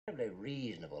perfectly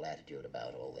reasonable attitude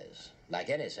about all this. Like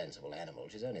any sensible animal,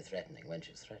 she's only threatening when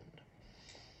she's threatened.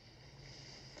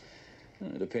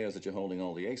 It appears that you're holding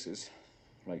all the aces,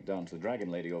 right down to the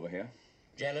dragon lady over here.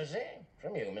 Jealousy?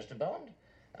 From you, Mr. Bond?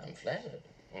 I'm flattered.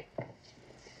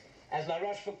 As La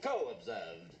Rochefoucauld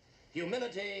observed,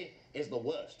 humility is the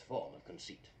worst form of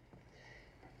conceit.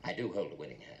 I do hold a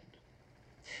winning hand.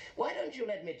 Why don't you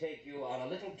let me take you on a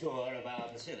little tour of our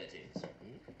facilities?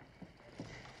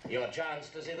 Your chance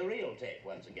to see the real tape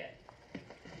once again.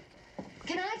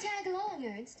 Can I tag along,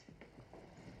 Ernst?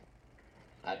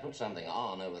 I'd put something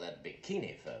on over that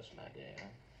bikini first, my dear.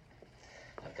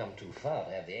 I've come too far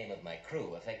to have the aim of my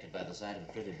crew affected by the sight of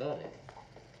a pretty body.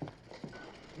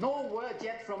 No word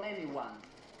yet from anyone.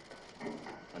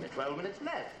 Only 12 minutes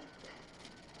left.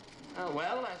 Oh,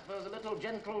 well, I suppose a little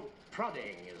gentle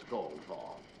prodding is called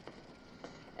for.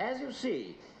 As you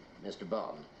see, Mr.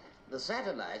 Bond, the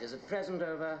satellite is at present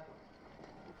over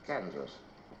Kansas.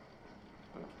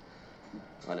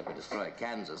 Well, if we destroy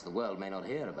Kansas, the world may not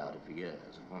hear about it for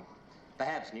years.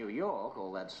 Perhaps New York,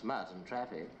 all that smut and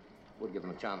traffic, would give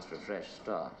them a chance for a fresh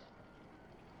start.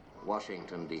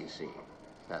 Washington, D.C.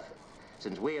 Perfect.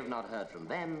 Since we have not heard from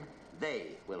them,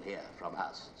 they will hear from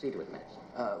us. See to it, Max.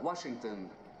 Washington,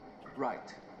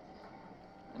 right.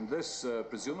 And this,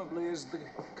 presumably, is the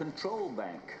control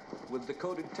bank with the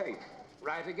coded tape.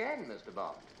 Right again, Mr.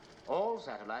 Bond. All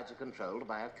satellites are controlled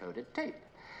by a coded tape.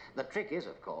 The trick is,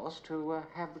 of course, to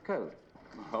have the code.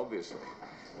 Obviously.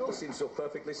 It all seems so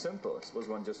perfectly simple. I suppose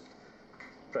one just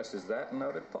presses that and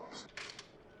out it pops.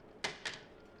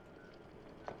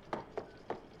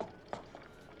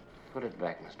 Put it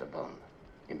back, Mr. Bond,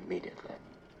 immediately.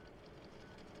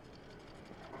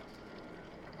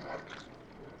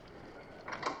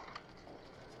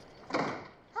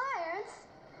 Hi, Ernst.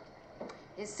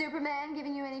 Is Superman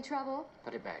giving you any trouble?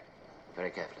 Put it back, very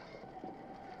carefully.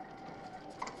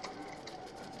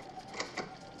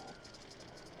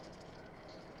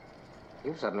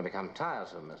 You've suddenly become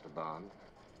tiresome, Mr. Bond.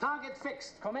 Target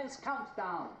fixed. Commence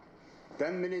countdown.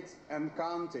 10 minutes and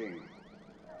counting.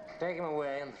 Take him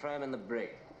away and throw him in the brig.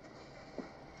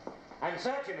 And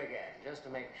search him again, just to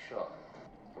make sure.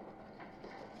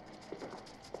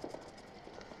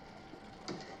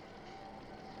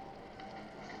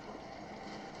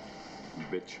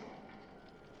 Bitch.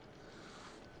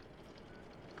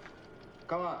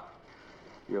 Come on.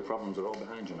 Your problems are all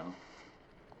behind you now.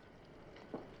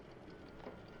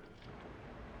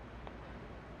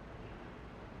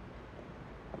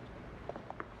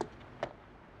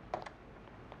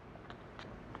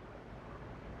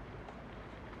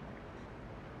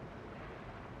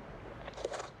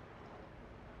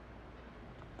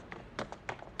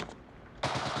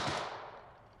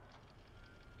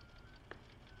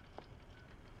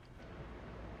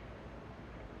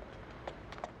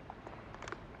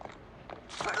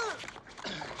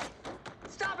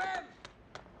 Stop him!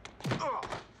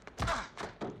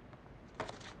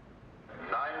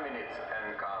 9 minutes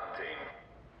and counting.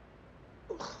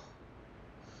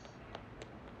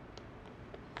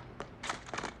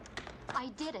 I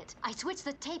did it. I switched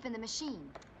the tape in the machine.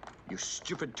 You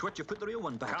stupid twit, you put the real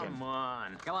one back in. Come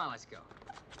on. Come on, let's go.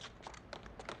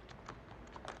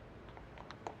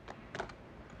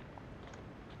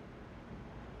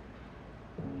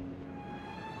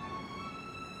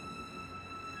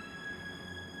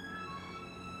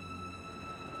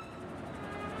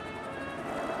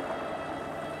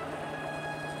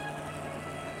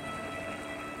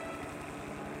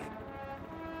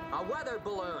 A weather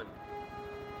balloon.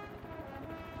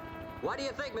 What do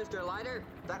you think, Mr. Leiter?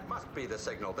 That must be the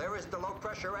signal. There is the low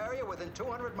pressure area within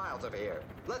 200 miles of here.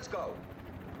 Let's go.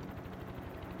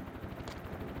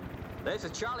 This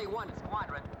is Charlie 1 to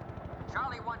Squadron.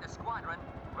 Charlie 1 to Squadron.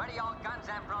 Ready all guns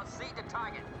and proceed to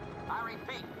target. I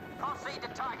repeat, proceed to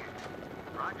target.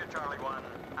 Roger, Charlie 1.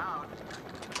 Out.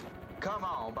 Come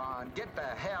on, Bond. Get the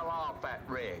hell off that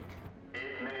rig. 8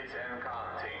 minutes and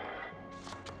counting.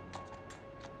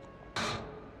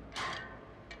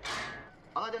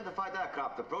 Unidentified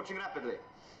aircraft approaching rapidly.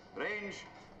 Range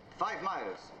 5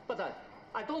 miles. But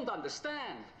I don't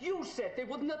understand. You said they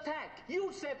wouldn't attack.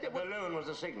 You said they The would... balloon was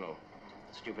a signal.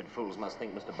 The stupid fools must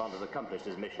think Mr. Bond has accomplished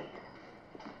his mission.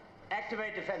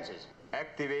 Activate defenses.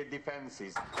 Activate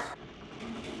defenses.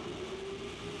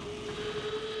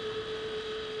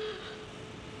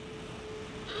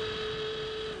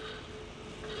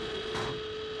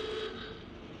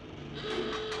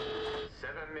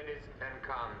 Seven minutes and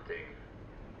counting.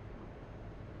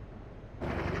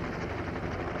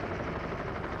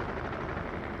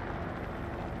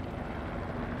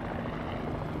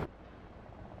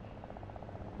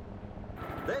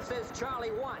 This is Charlie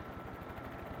 1.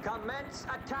 Commence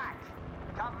attack!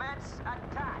 Commence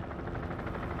attack!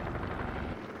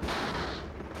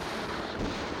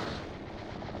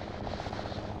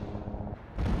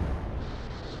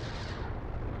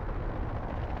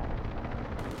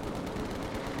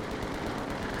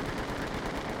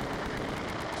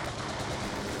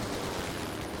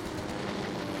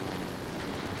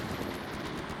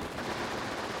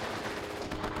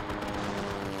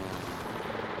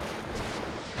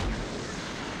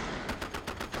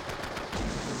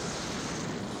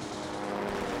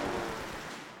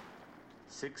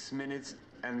 Six minutes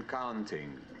and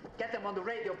counting. Get them on the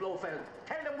radio, Blofeld.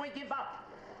 Tell them we give up.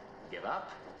 Give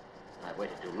up? I've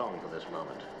waited too long for this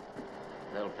moment.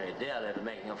 They'll pay dearly for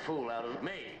making a fool out of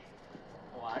me.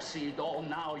 Oh, I see it all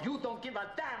now. You don't give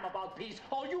a damn about peace.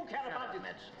 All you care about is...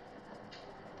 Metz.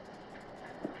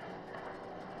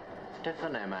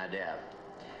 Tiffany, my dear.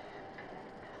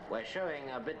 We're showing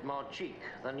a bit more cheek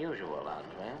than usual,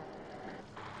 aren't we?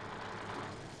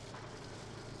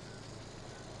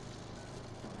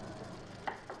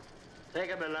 Take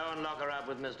her below and lock her up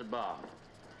with Mr. Bond.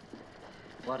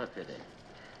 What a pity.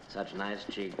 Such nice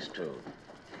cheeks, too.